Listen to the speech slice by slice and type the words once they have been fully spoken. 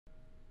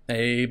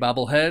Hey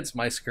bobbleheads,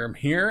 muyskerm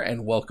here,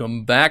 and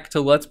welcome back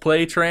to Let's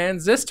Play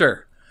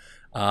Transistor.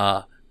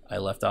 I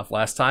left off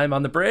last time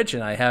on the bridge,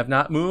 and I have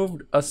not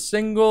moved a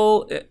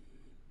single...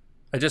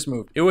 I just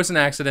moved. It was an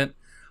accident.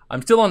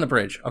 I'm still on the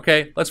bridge,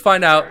 okay? Let's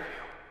find out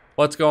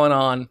what's going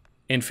on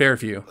in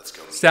Fairview.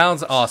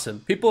 Sounds awesome.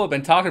 People have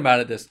been talking about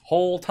it this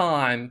whole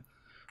time,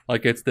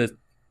 like it's this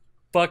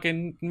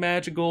fucking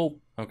magical...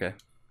 Okay.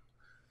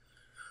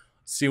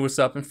 See what's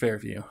up in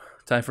Fairview.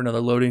 Time for another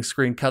loading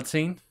screen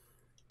cutscene.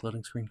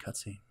 Loading screen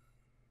cutscene.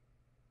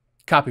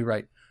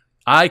 Copyright.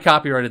 I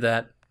copyrighted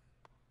that.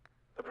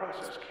 The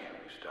process can't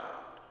be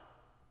stopped.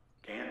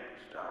 Can't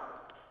be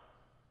stopped.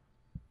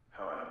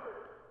 However,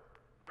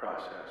 the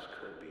process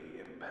could be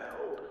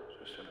impelled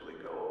to simply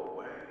go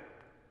away.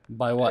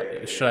 By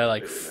what? Should I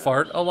like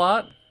fart a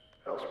lot?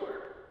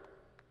 Elsewhere.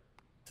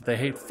 Do they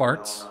hate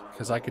farts?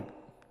 Because I could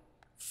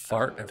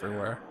fart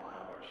everywhere. We'll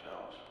have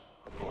ourselves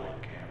a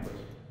blank canvas.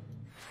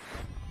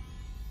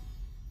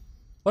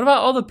 What about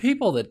all the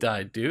people that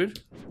died,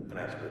 dude? And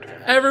as for the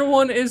transistor,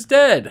 Everyone is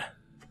dead.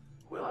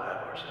 we'll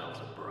have ourselves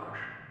a brush.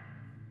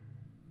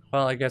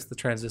 Well, I guess the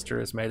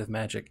transistor is made of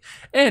magic.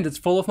 And it's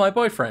full of my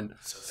boyfriend.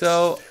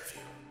 So...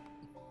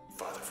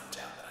 Farther from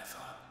town than I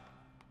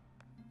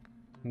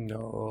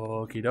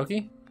thought. Okie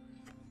dokie.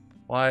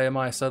 Why am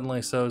I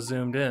suddenly so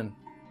zoomed in?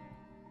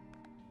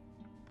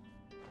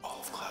 All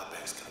of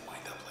Cloudbank's gonna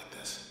wind up like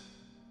this.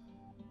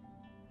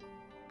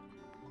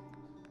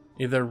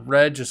 Either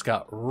Red just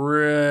got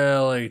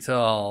really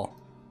tall,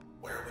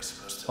 Where are we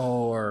supposed to?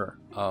 or...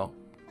 Oh,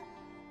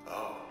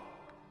 Oh,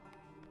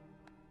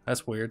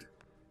 that's weird.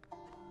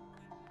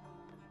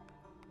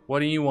 What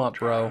do you want,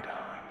 bro? trying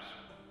times.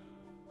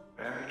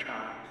 Very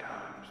trying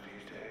times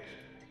these days.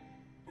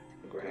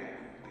 Graham,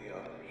 the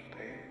others,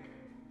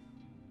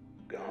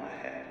 they've gone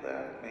ahead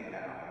without me now,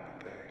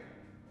 haven't they?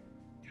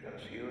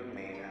 Just you and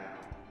me now,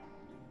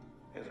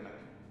 isn't it?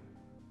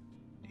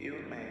 You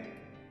and me.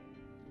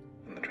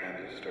 And the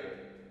transistor.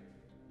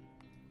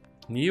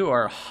 You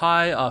are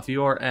high off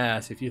your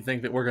ass if you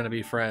think that we're gonna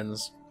be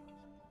friends.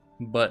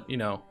 But, you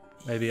know,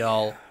 maybe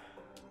I'll...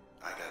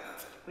 I got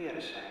nothing. We had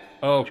a say.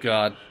 Oh,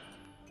 God.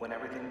 When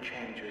everything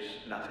changes,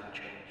 nothing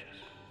changes.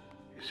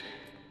 You see?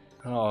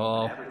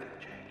 Oh, When everything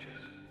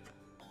changes,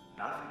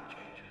 nothing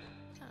changes.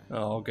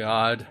 oh,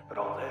 God. But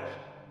all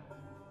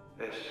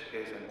this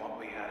isn't what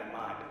we had in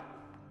mind.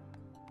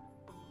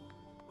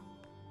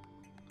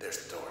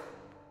 There's the door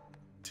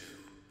to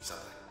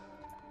something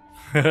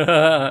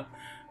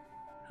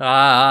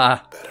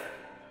Ah, better.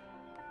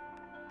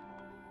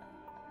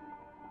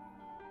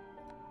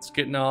 it's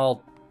getting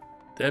all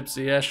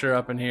Dipsy Escher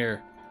up in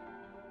here.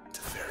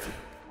 To Fairview.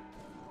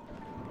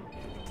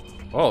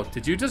 Oh,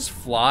 did you just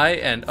fly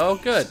and... Oh,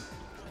 good.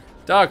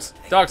 Dogs,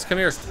 come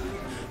here.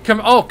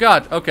 Come... Oh,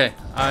 God, okay.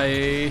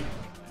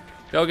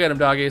 Go get him,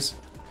 doggies.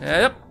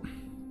 Yep.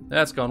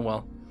 That's going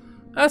well.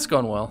 That's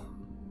going well.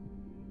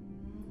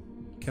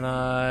 Can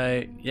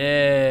I...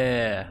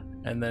 Yeah.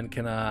 And then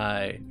can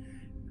I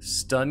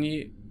stun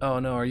you? Oh,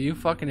 no, are you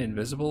fucking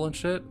invisible and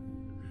shit?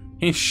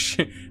 His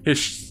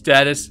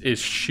status is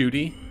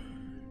shooty.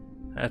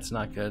 That's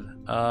not good.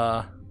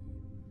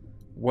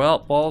 Well,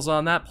 balls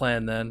on that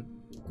plan then.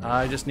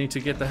 I just need to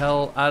get the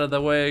hell out of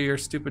the way of your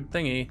stupid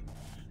thingy.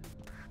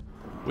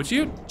 Would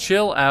you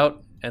chill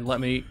out and let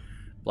me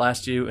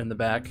blast you in the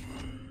back?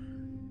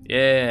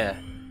 Yeah.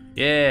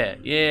 Yeah,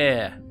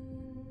 yeah.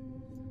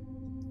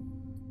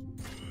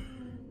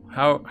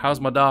 How's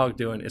my dog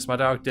doing? Is my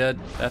dog dead?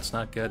 That's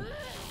not good.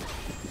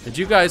 Did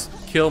you guys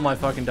kill my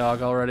fucking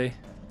dog already?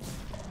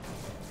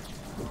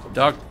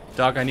 Dog,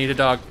 I need a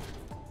dog.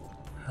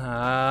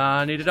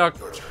 I need a dog.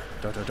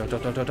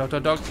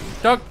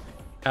 Dog.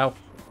 Ow.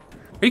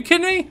 Are you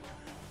kidding me?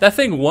 That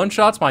thing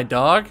one-shots my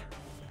dog?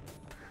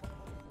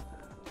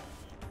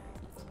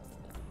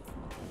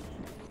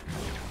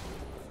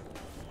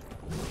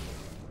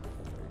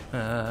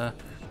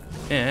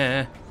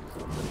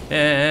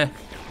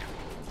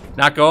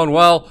 Not going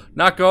well.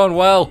 Not going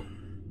well.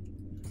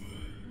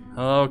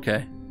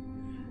 Okay.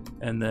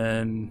 And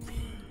then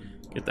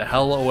get the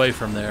hell away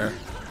from there.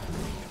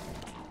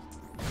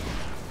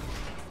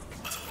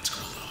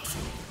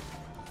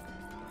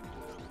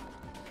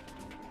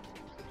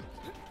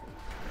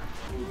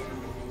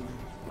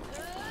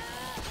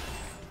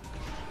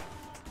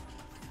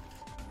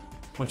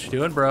 What you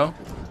doing, bro?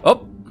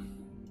 Oh!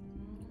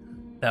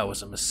 That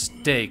was a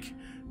mistake.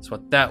 That's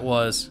what that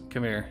was.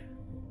 Come here.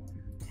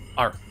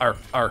 R.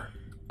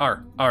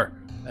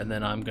 And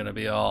then I'm gonna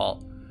be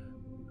all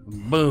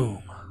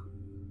boom.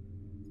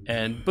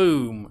 And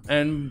boom.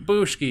 And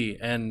booshki.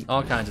 And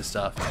all kinds of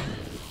stuff.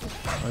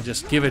 I'll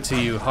just give it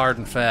to you hard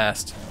and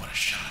fast. What a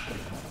shot.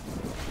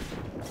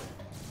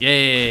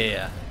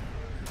 Yeah.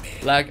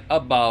 Like a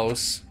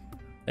boss.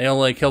 They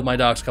only killed my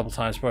dogs a couple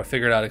times before I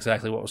figured out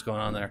exactly what was going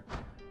on there.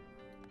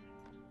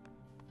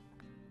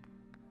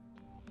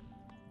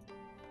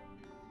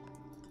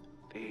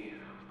 The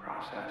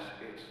process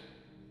is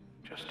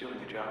just doing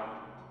a job.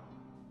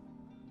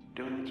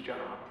 Doing its job.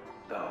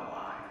 Though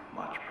I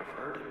much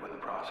preferred it when the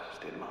process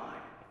did mine.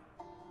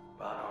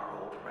 But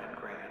our old friend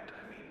Grant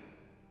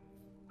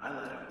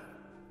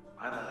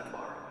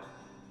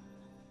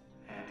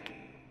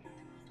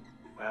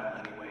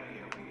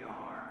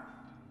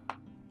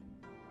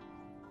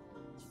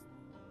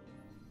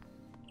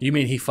You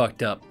mean he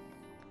fucked up?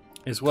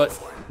 Is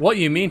what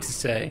you mean to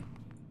say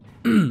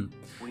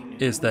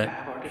is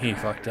that he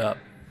fucked up.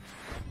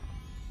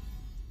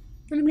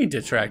 What do you mean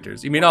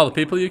detractors? You mean all the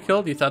people you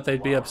killed? You thought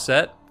they'd be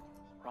upset?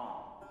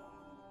 Wrong.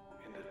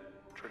 In the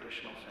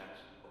traditional sense.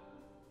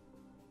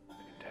 The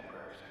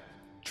contemporary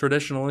sense.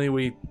 Traditionally,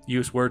 we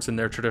use words in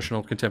their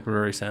traditional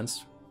contemporary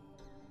sense.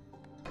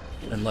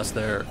 Unless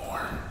they're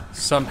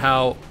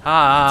somehow...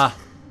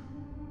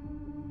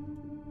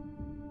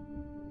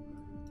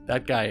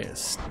 That guy is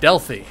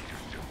stealthy.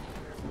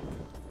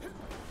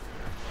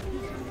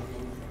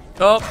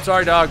 Oh,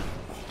 sorry, dog.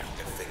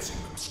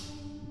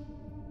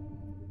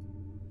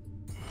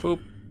 Boop,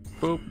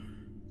 boop,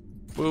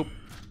 boop,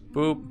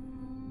 boop.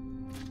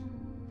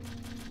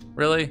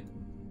 Really?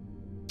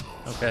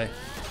 Okay.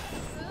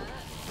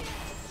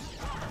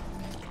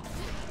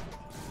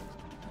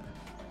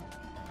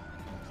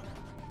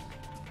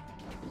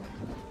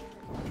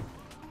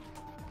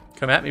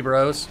 Come at me,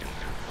 bros.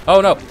 Oh,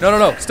 no. No, no,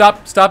 no.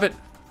 Stop. Stop it.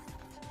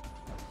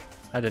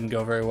 That didn't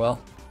go very well.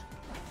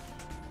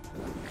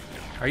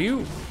 Are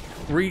you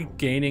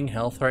regaining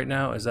health right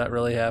now? Is that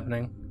really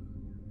happening?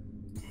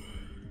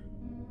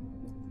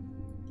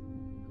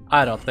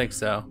 I don't think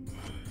so.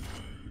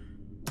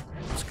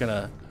 I'm just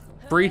gonna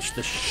breach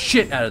the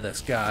shit out of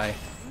this guy.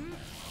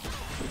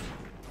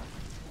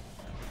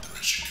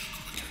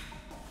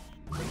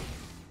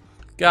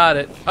 Got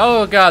it.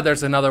 Oh god,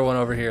 there's another one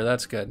over here.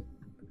 That's good.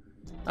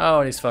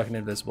 Oh, and he's fucking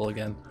invisible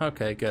again.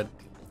 Okay, good.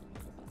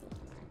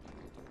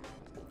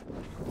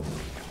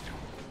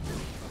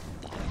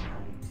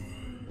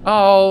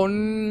 Oh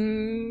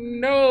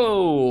no!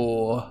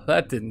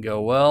 That didn't go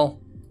well.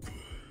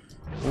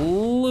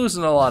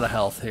 Losing a lot of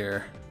health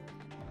here.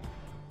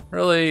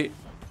 Really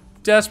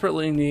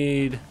desperately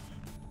need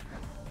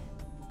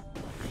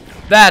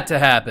that to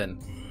happen.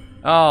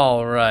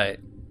 Alright.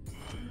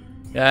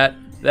 That.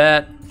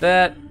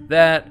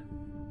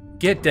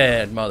 Get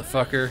dead,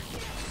 motherfucker.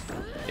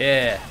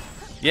 Yeah.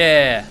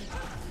 Yeah.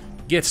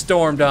 Get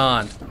stormed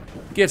on.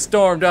 Get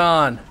stormed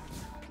on.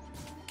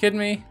 Kidding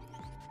me?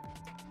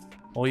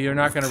 Well, you're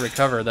not gonna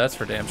recover, that's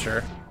for damn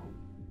sure.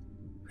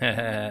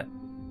 And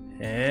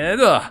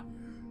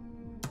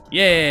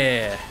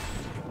yeah.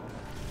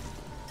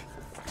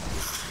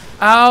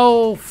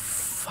 Ow,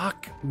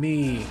 fuck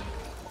me.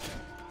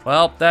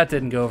 Well, that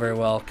didn't go very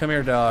well. Come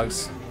here,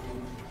 dogs.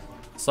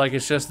 It's like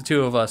it's just the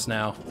two of us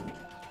now.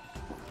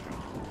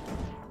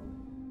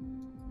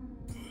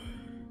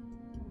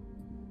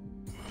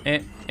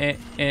 And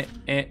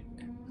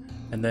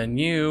then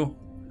you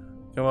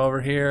come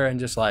over here and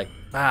just like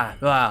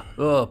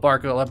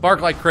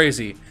bark like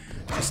crazy.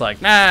 Just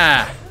like,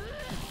 nah.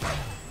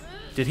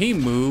 Did he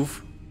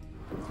move?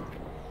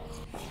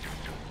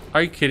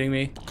 Are you kidding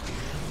me?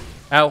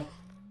 Ow.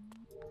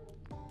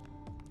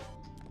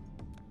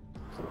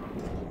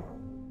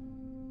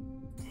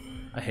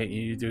 I hate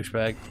you, you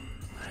douchebag.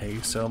 I hate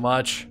you so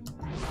much.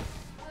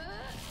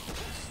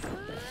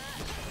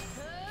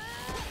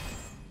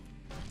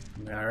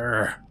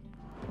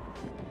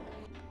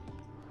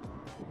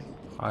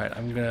 Alright,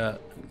 I'm gonna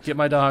get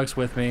my dogs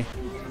with me.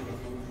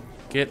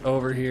 Get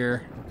over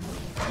here.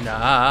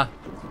 Nah.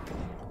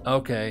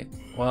 Okay.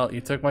 Well,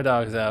 you took my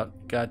dogs out.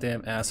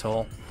 Goddamn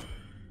asshole.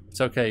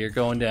 It's okay, you're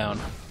going down.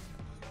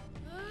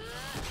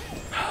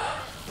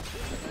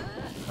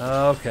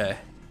 Okay.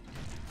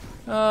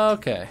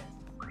 Okay.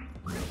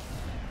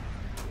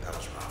 That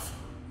was rough.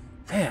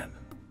 Man,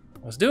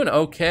 I was doing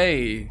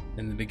okay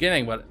in the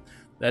beginning, but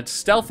that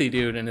stealthy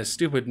dude and his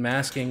stupid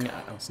masking,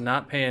 I was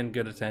not paying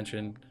good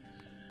attention.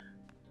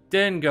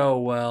 Didn't go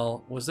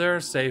well. Was there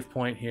a save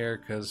point here?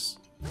 Because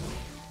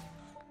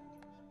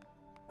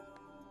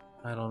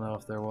I don't know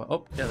if there was.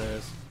 Oh, yeah, there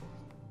is.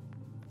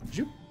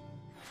 Zoop.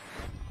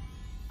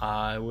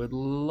 I would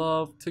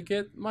love to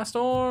get my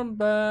storm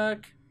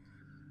back.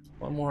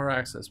 One more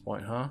access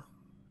point, huh?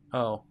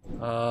 Oh,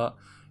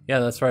 yeah,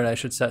 that's right. I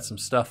should set some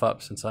stuff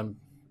up since I'm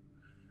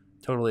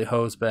totally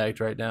hose-bagged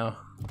right now.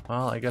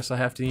 Well, I guess I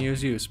have to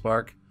use you,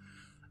 Spark.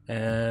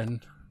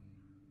 And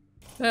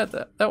yeah,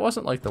 that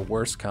wasn't like the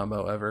worst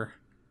combo ever.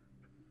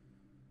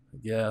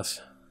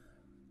 Yes.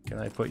 Can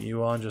I put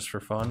you on just for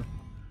fun?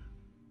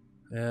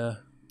 Yeah.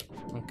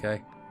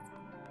 Okay.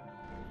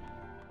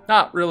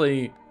 Not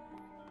really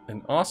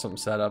an awesome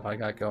setup I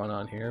got going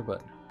on here,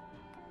 but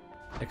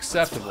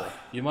acceptable.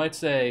 You might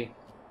say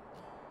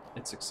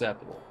it's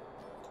acceptable.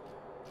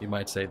 You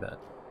might say that.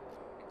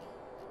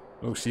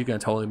 Oh, she's gonna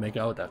totally make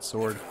out with that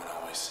sword. Everyone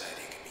always said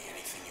you can be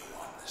anything you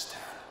want in this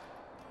town.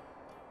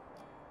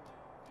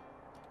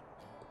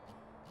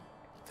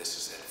 This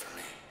is it for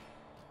me.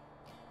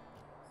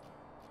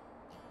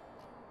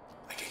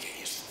 I can get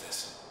used to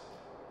this.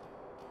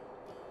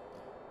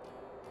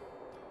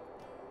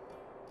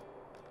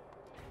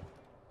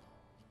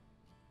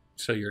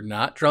 So you're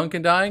not drunk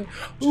and dying?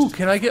 Ooh,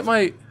 can I get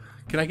my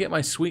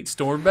sweet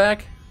storm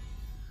back?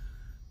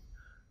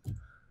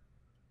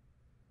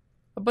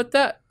 But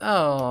that,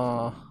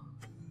 oh.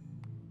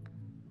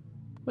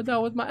 But that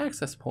was my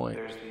access point.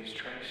 There's these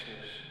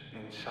traces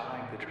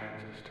inside the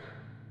transistor.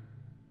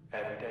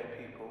 Everyday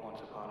people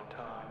once upon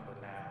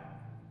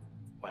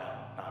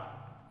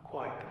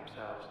quite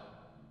themselves.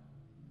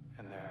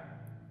 And they're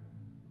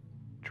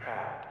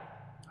trapped.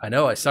 I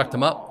know, I sucked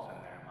them up. Walls in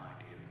there,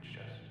 mind you. It's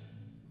just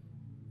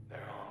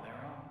they're on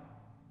their own.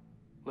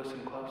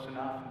 Listen close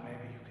enough and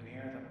maybe you can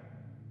hear them.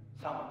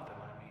 Some of them,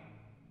 I mean.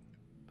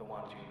 The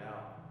ones you know.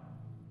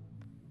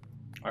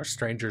 Are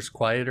strangers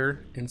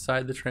quieter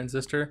inside the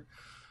transistor?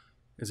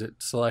 Is it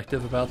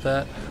selective about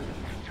that?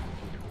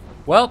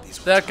 Well,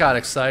 that got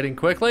exciting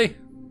quickly.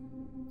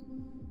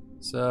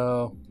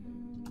 So,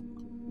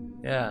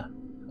 yeah.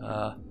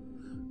 I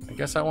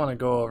guess I want to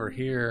go over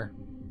here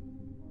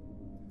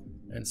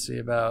and see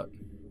about...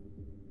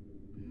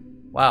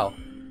 Wow.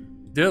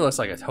 Dude looks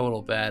like a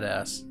total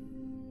badass.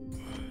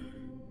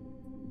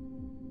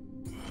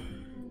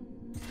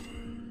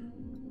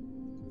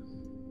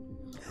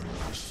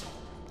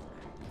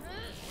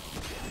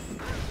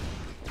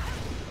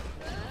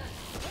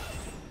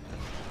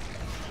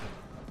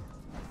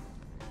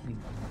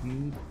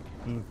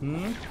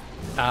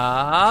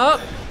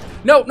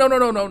 No, no, no,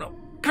 no, no, no.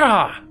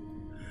 Gah!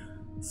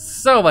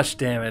 So much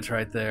damage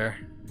right there.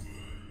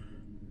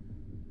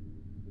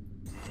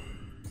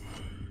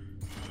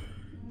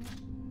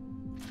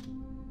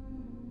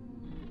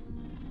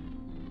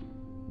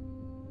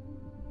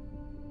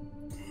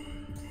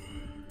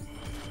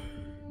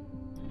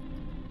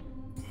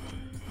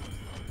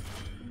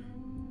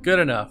 Good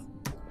enough.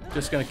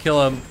 Just gonna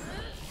kill him.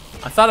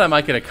 I thought I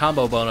might get a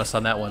combo bonus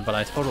on that one, but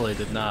I totally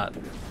did not.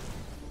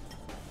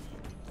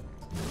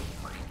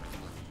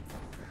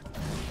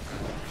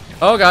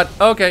 Oh god,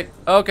 okay,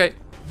 okay.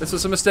 This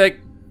was a mistake.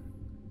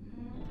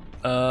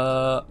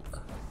 Man,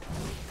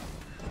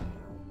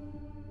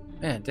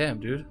 damn,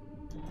 dude.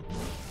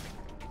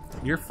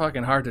 You're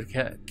fucking hard to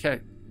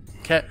Okay.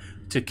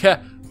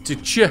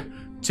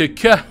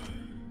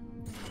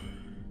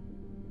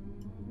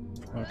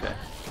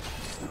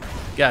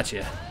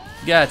 Gotcha.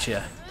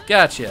 Gotcha.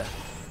 Gotcha.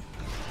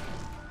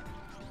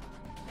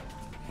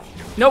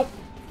 Nope.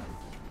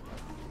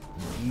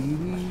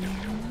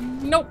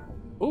 Nope.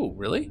 Ooh,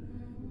 really?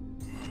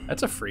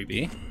 That's a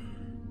freebie.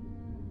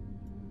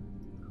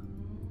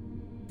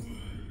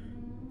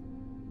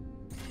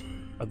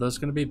 Are those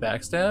gonna be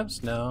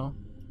backstabs? No.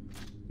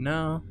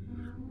 No.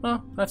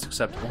 Well, that's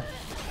acceptable.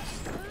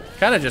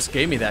 Kinda just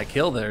gave me that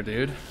kill there,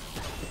 dude.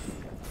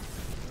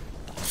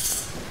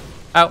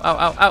 Ow, ow,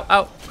 ow, ow,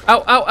 ow,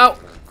 ow, ow, ow!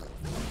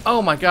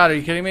 Oh my god, are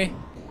you kidding me?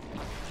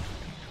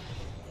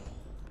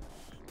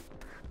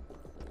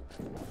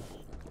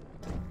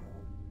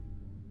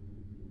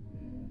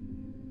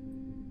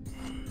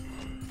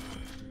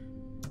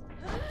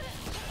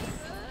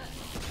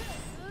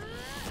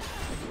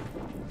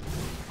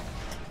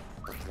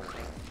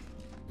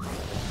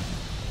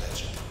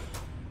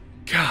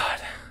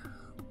 God.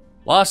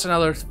 Lost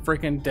another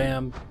freaking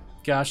damn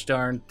gosh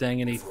darn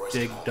dangity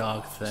dig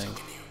dog thing.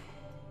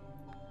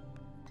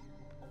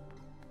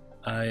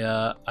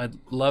 I'd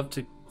love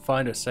to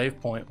find a save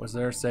point. Was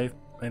there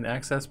an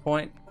access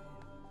point?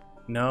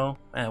 No?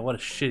 Man, what a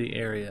shitty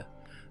area.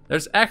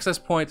 There's access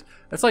points.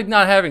 It's like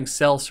not having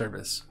cell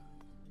service.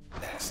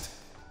 Next.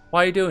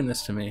 Why are you doing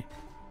this to me?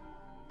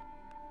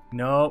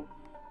 Nope.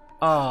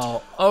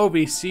 Oh,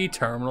 OBC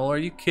terminal. Are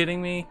you kidding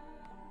me?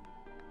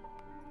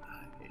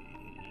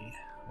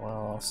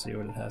 Well, I'll see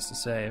what it has to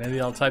say. Maybe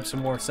I'll type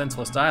some more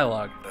senseless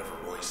dialogue. Whatever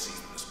Roy sees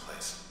in this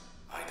place,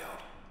 I don't.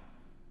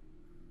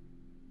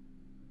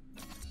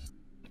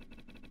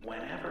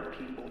 Whenever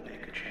people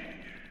make a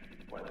change,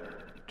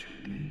 whether to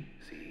the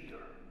sea or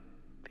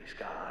the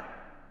sky,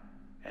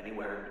 or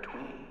anywhere in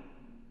between,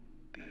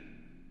 the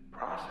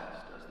process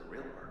does the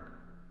real work.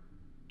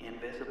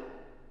 Invisible,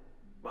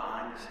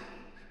 behind the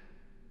scenes.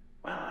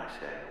 Well, I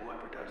say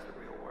whoever does the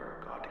real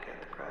work ought to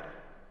get the credit.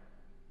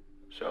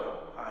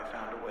 So I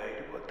found a way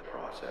to put the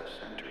process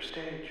center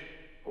stage,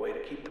 a way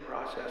to keep the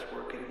process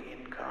working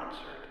in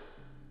concert,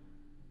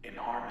 in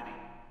harmony.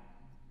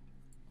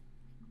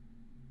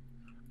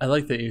 I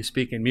like that you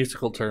speak in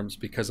musical terms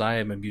because I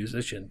am a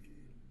musician.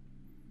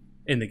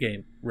 In the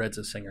game, Red's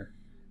a singer.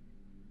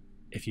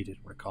 If you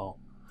didn't recall.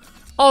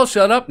 I'll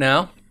shut up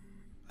now.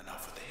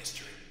 Enough with the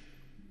history.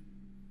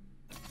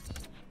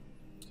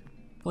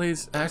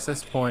 Please,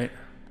 access point.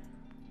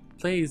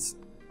 Please.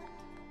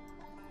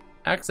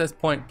 Access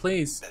point,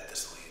 please. Bet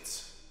this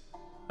leads.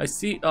 I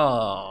see.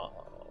 Oh,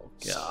 God.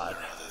 Somewhere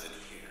other than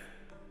here.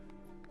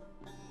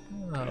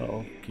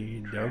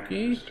 Okie dokie.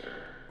 Transistor.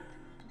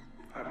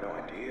 I have no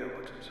idea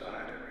what's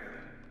inside it, really.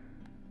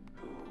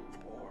 Who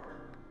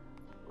or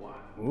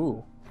what?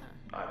 Ooh.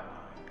 I have my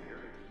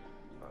theories,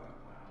 but,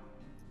 well,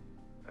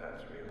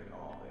 that's really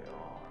all they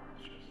are.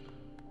 It's just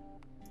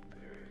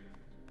theories.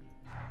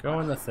 Go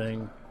in the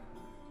thing.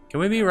 Can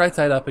we be right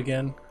side up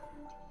again?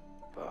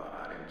 But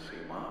I didn't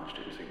see much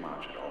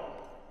at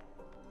all.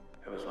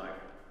 It was like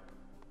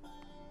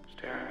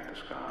staring at the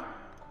sky.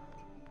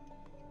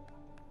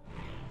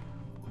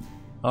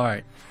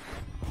 Alright.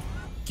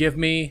 Give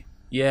me...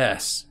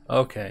 Yes.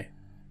 Okay.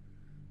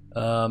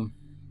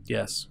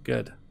 Yes.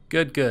 Good.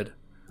 Good, good.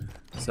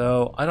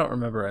 So, I don't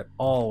remember at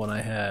all when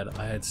I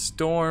had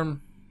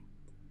Storm.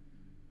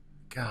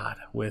 God,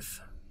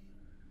 with...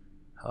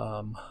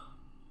 Um,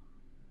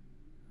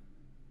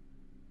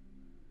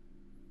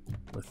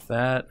 with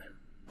that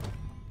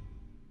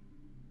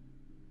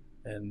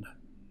and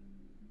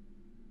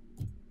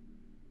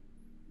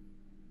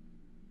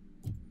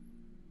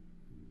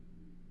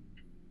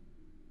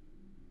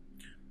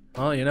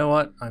well, you know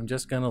what? I'm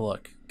just gonna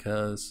look,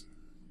 cause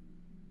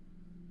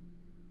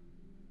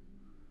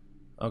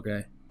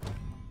okay,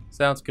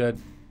 sounds good.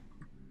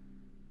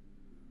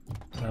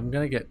 I'm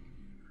gonna get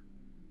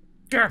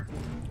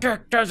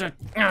does it.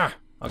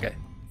 Okay,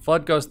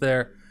 flood goes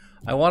there.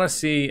 I want to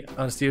see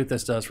what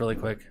this does really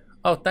quick.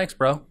 Oh, thanks,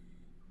 bro.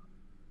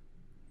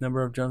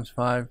 Number of jumps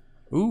 5.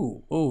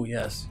 Ooh,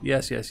 yes.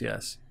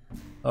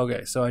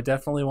 Okay, so I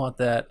definitely want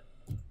that.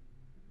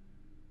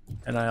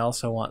 And I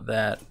also want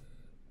that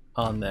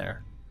on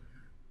there.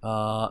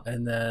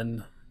 And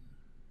then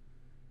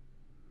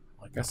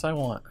I guess I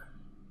want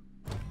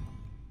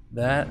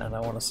that, and I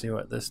want to see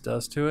what this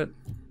does to it.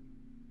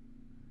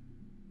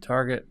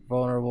 Target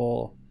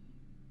vulnerable.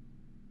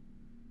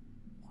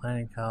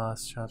 Planning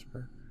cost, shots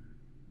per.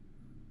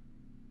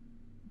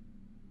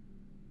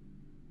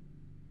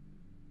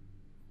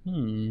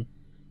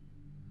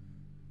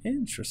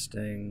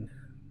 Interesting.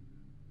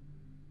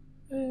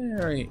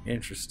 Very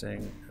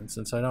interesting. And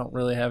since I don't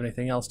really have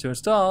anything else to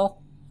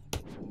install,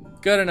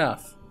 good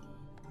enough.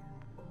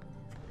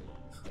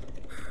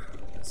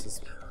 This is.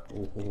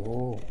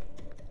 Ooh.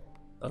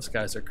 Those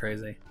guys are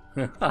crazy.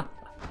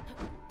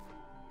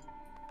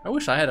 I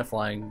wish I had a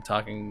flying,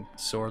 talking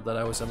sword that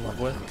I was in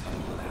love with.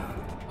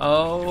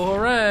 Oh,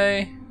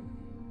 hooray!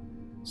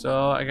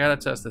 So I gotta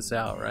test this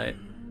out, right?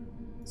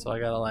 So I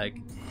gotta like,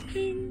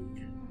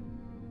 ping,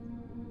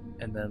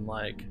 and then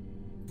like,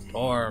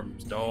 storm.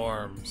 See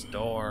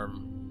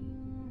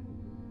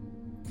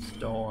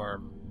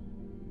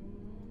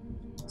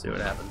what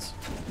happens.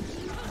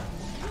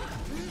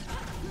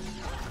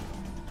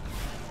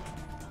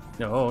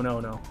 No.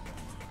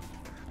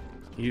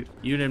 You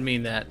didn't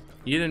mean that.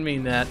 You didn't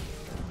mean that.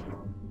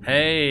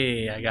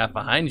 Hey, I got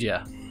behind you.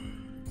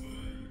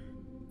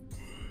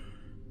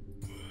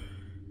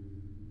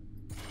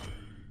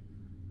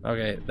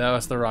 Okay, that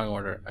was the wrong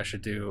order. I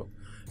should do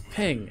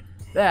ping,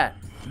 that.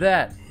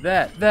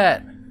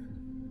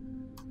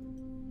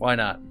 Why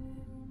not?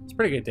 It's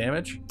pretty good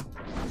damage.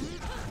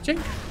 Chink,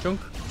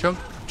 chunk,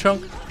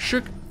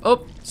 shook.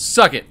 Oh,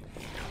 suck it.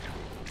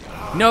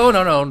 No.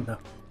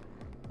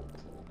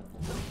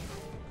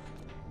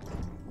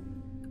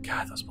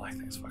 God, those black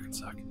things fucking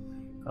suck.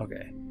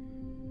 Okay.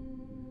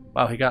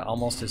 Wow, he got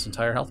almost his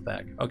entire health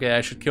back. Okay,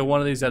 I should kill one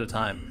of these at a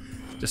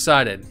time.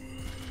 Decided.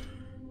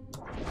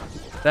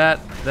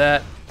 That.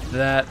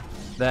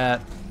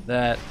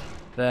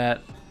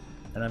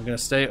 And I'm gonna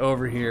stay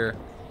over here.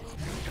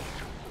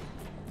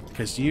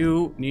 Because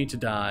you need to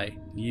die,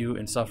 you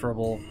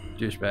insufferable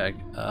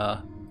douchebag.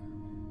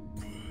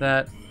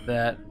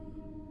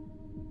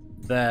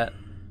 That.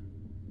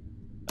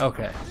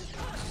 Okay.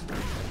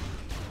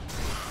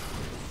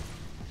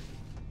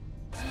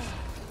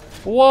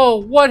 Whoa,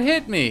 what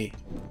hit me?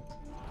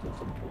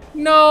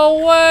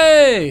 No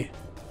way!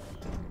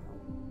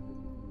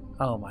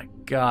 Oh my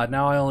god,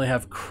 now I only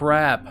have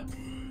crap.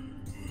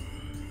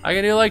 I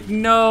can do like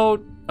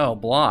no... Oh,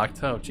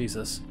 blocked. Oh,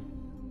 Jesus.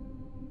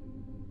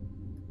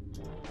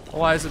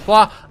 Why is it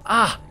blocked?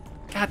 Ah!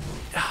 God.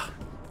 Ah.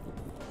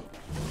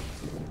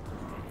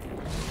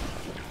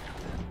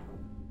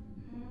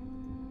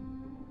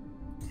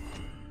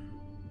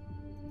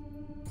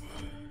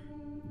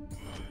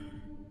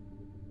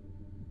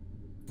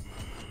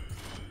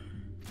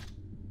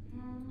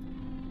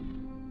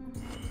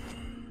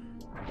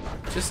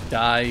 Just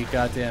die, you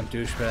goddamn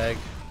douchebag.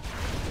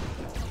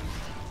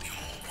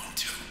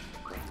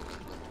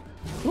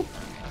 Whoop.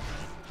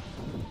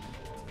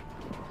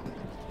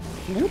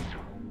 Whoop.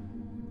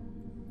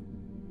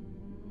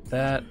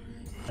 That,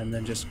 and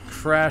then just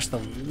crash the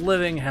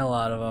living hell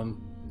out of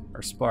him.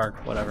 Or spark,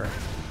 whatever.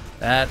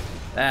 That.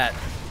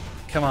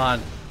 Come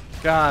on.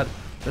 God,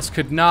 this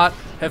could not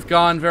have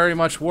gone very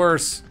much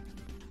worse.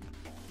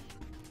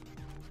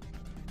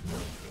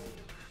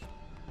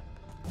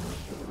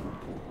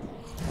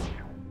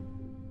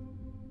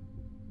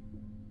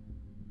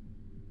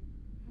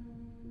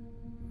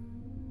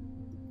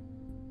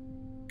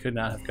 Could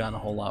not have gone a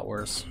whole lot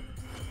worse.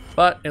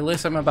 But at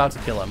least I'm about to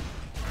kill him.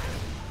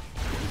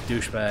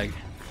 Douchebag.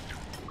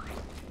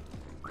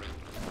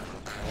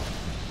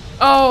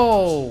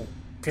 Oh!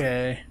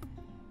 Okay.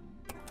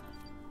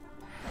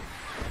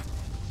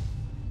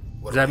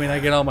 Does that mean I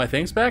get all my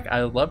things back?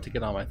 I would love to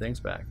get all my things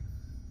back.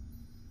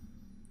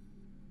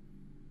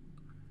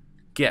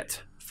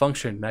 Get.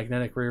 Function.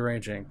 Magnetic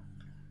rearranging.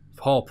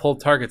 Pull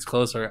targets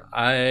closer.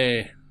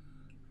 I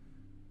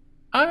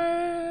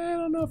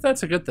don't know if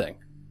that's a good thing.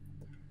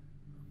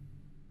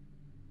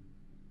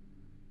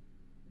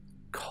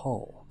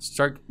 Cull.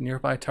 Start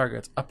nearby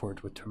targets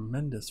upward with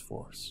tremendous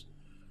force.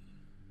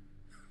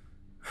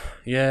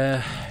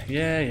 Yeah.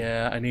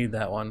 I need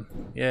that one.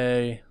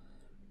 Yay.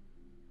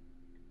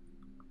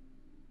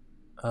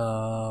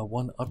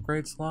 One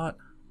upgrade slot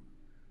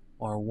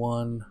or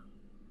one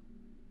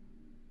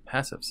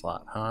passive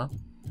slot, huh?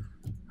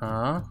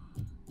 Huh?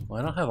 Well,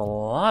 I don't have a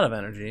lot of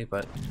energy,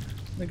 but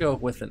I'm gonna go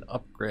with an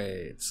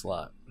upgrade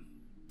slot.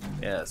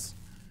 Yes.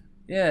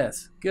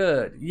 Yes.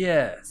 Good.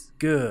 Yes.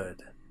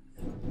 Good.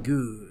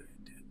 Good.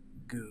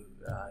 Good.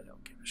 I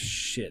don't give a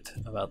shit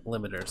about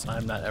limiters.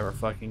 I'm not ever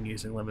fucking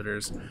using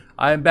limiters.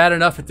 I am bad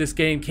enough at this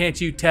game, can't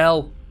you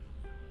tell?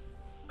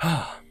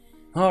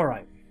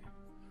 Alright.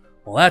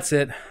 Well, that's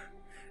it.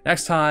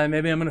 Next time,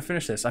 maybe I'm going to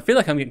finish this. I feel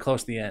like I'm getting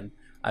close to the end.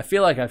 I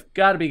feel like I've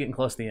got to be getting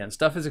close to the end.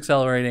 Stuff is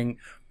accelerating.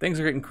 Things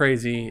are getting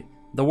crazy.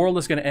 The world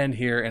is going to end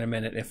here in a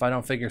minute if I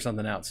don't figure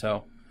something out.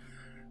 So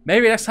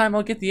maybe next time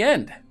I'll get the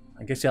end.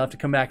 I guess you'll have to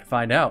come back and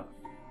find out.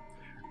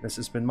 This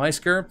has been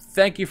muyskerm.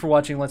 Thank you for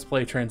watching Let's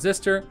Play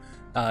Transistor.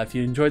 If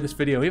you enjoyed this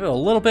video even a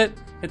little bit,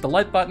 hit the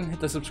like button, hit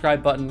the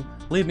subscribe button,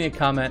 leave me a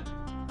comment.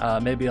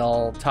 Maybe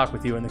I'll talk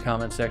with you in the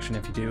comment section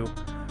if you do.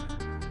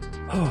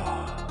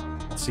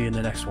 I'll see you in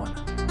the next one.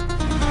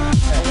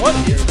 What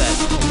is that?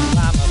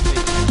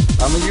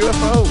 I'm a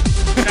UFO.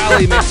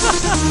 Golly,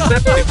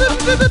 Mississippi.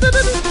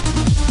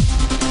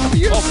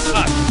 Oh,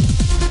 God.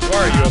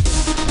 Where are you?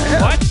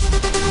 What?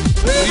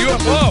 A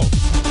UFO?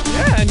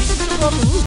 Yeah, and you can jump off the roof.